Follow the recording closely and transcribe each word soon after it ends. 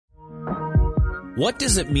What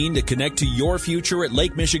does it mean to connect to your future at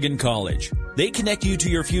Lake Michigan College? They connect you to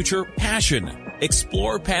your future passion.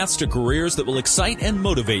 Explore paths to careers that will excite and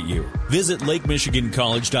motivate you. Visit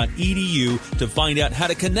lakemichigancollege.edu to find out how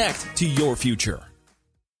to connect to your future.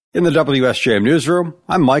 In the WSJM newsroom,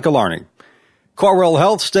 I'm Michael Arning. Corewell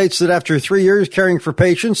Health states that after 3 years caring for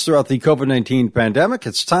patients throughout the COVID-19 pandemic,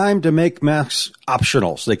 it's time to make masks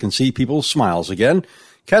optional so they can see people's smiles again.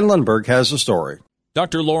 Ken Lundberg has the story.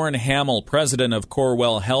 Dr. Lauren Hamill, president of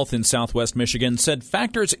Corewell Health in Southwest Michigan, said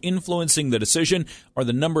factors influencing the decision are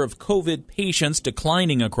the number of COVID patients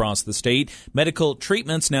declining across the state, medical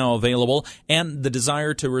treatments now available, and the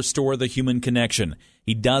desire to restore the human connection.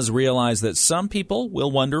 He does realize that some people will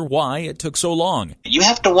wonder why it took so long. You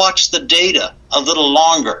have to watch the data a little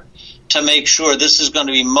longer to make sure this is going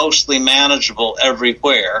to be mostly manageable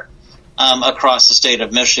everywhere across the state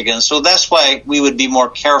of Michigan. So that's why we would be more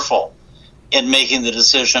careful in making the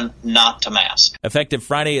decision not to mask. Effective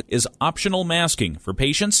Friday is optional masking for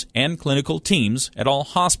patients and clinical teams at all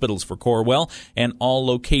hospitals for Corewell and all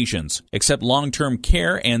locations, except long-term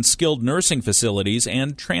care and skilled nursing facilities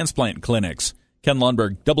and transplant clinics. Ken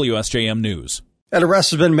Lundberg, WSJM News. An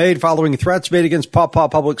arrest has been made following threats made against Paw Paw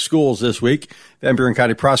Public Schools this week. Van Buren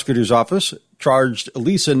County Prosecutor's Office charged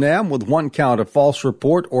Lisa Nam with 1 count of false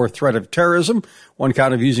report or threat of terrorism, 1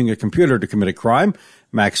 count of using a computer to commit a crime.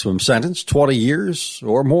 Maximum sentence, 20 years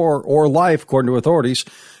or more, or life, according to authorities.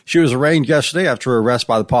 She was arraigned yesterday after her arrest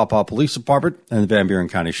by the Paw Paw Police Department and the Van Buren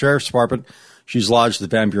County Sheriff's Department. She's lodged at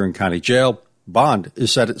the Van Buren County Jail. Bond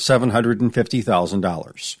is set at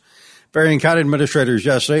 $750,000. Varian County administrators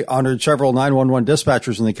yesterday honored several 911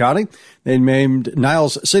 dispatchers in the county. They named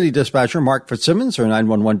Niles City dispatcher Mark Fitzsimmons their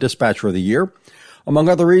 911 dispatcher of the year. Among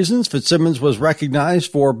other reasons, Fitzsimmons was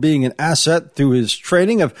recognized for being an asset through his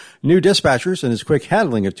training of new dispatchers and his quick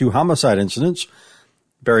handling of 2 homicide incidents.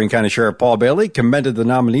 Varian County Sheriff Paul Bailey commended the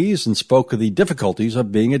nominees and spoke of the difficulties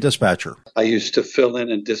of being a dispatcher. I used to fill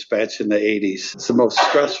in and dispatch in the 80s. It's the most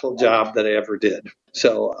stressful job that I ever did.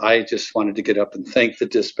 So I just wanted to get up and thank the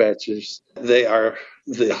dispatchers. They are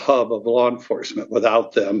the hub of law enforcement.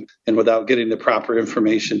 Without them and without getting the proper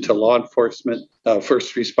information to law enforcement,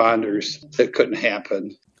 first responders, it couldn't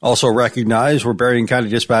happen. Also recognized were Varian County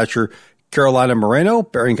Dispatcher Carolina Moreno,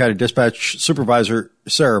 Varian County Dispatch Supervisor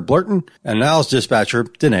Sarah Blurton, and Niles Dispatcher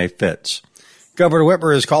Danae Fitz. Governor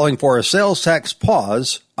Whitmer is calling for a sales tax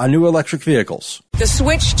pause on new electric vehicles. The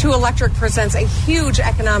switch to electric presents a huge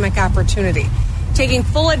economic opportunity. Taking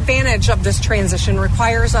full advantage of this transition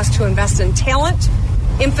requires us to invest in talent,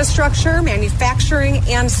 infrastructure, manufacturing,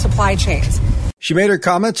 and supply chains. She made her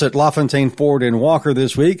comments at LaFontaine Ford in Walker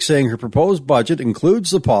this week, saying her proposed budget includes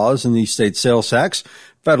the pause in the state sales tax.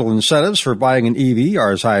 Federal incentives for buying an EV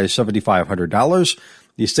are as high as $7,500.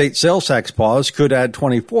 The state sales tax pause could add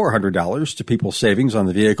 $2,400 to people's savings on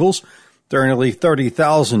the vehicles. There are nearly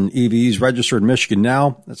 30,000 EVs registered in Michigan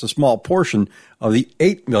now. That's a small portion of the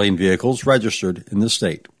 8 million vehicles registered in the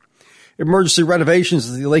state. Emergency renovations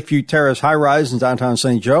at the Lakeview Terrace high-rise in downtown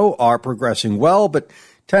St. Joe are progressing well, but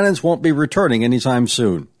tenants won't be returning anytime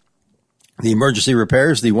soon. The emergency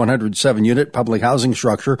repairs, the 107-unit public housing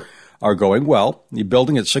structure, are going well. The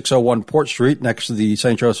building at 601 Port Street next to the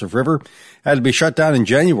St. Joseph River had to be shut down in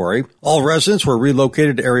January. All residents were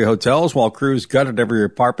relocated to area hotels while crews gutted every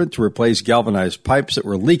apartment to replace galvanized pipes that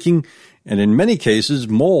were leaking, and in many cases,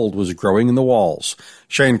 mold was growing in the walls.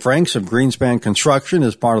 Shane Franks of Greenspan Construction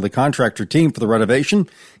is part of the contractor team for the renovation.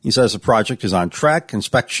 He says the project is on track,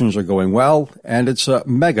 inspections are going well, and it's a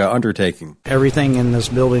mega undertaking. Everything in this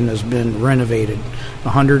building has been renovated.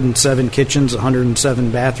 107 kitchens,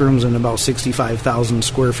 107 bathrooms, and about 65,000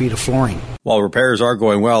 square feet of flooring. While repairs are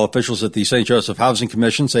going well, officials at the St. Joseph Housing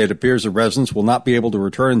Commission say it appears the residents will not be able to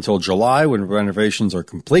return until July when renovations are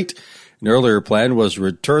complete. An earlier plan was to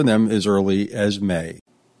return them as early as May.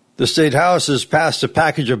 The State House has passed a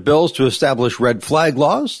package of bills to establish red flag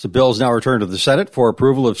laws. The bills now return to the Senate for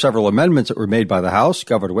approval of several amendments that were made by the House.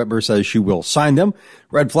 Governor Whitmer says she will sign them.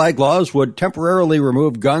 Red flag laws would temporarily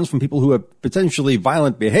remove guns from people who have potentially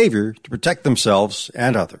violent behavior to protect themselves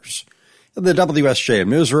and others. In the WSJM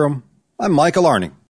newsroom, I'm Michael Arning.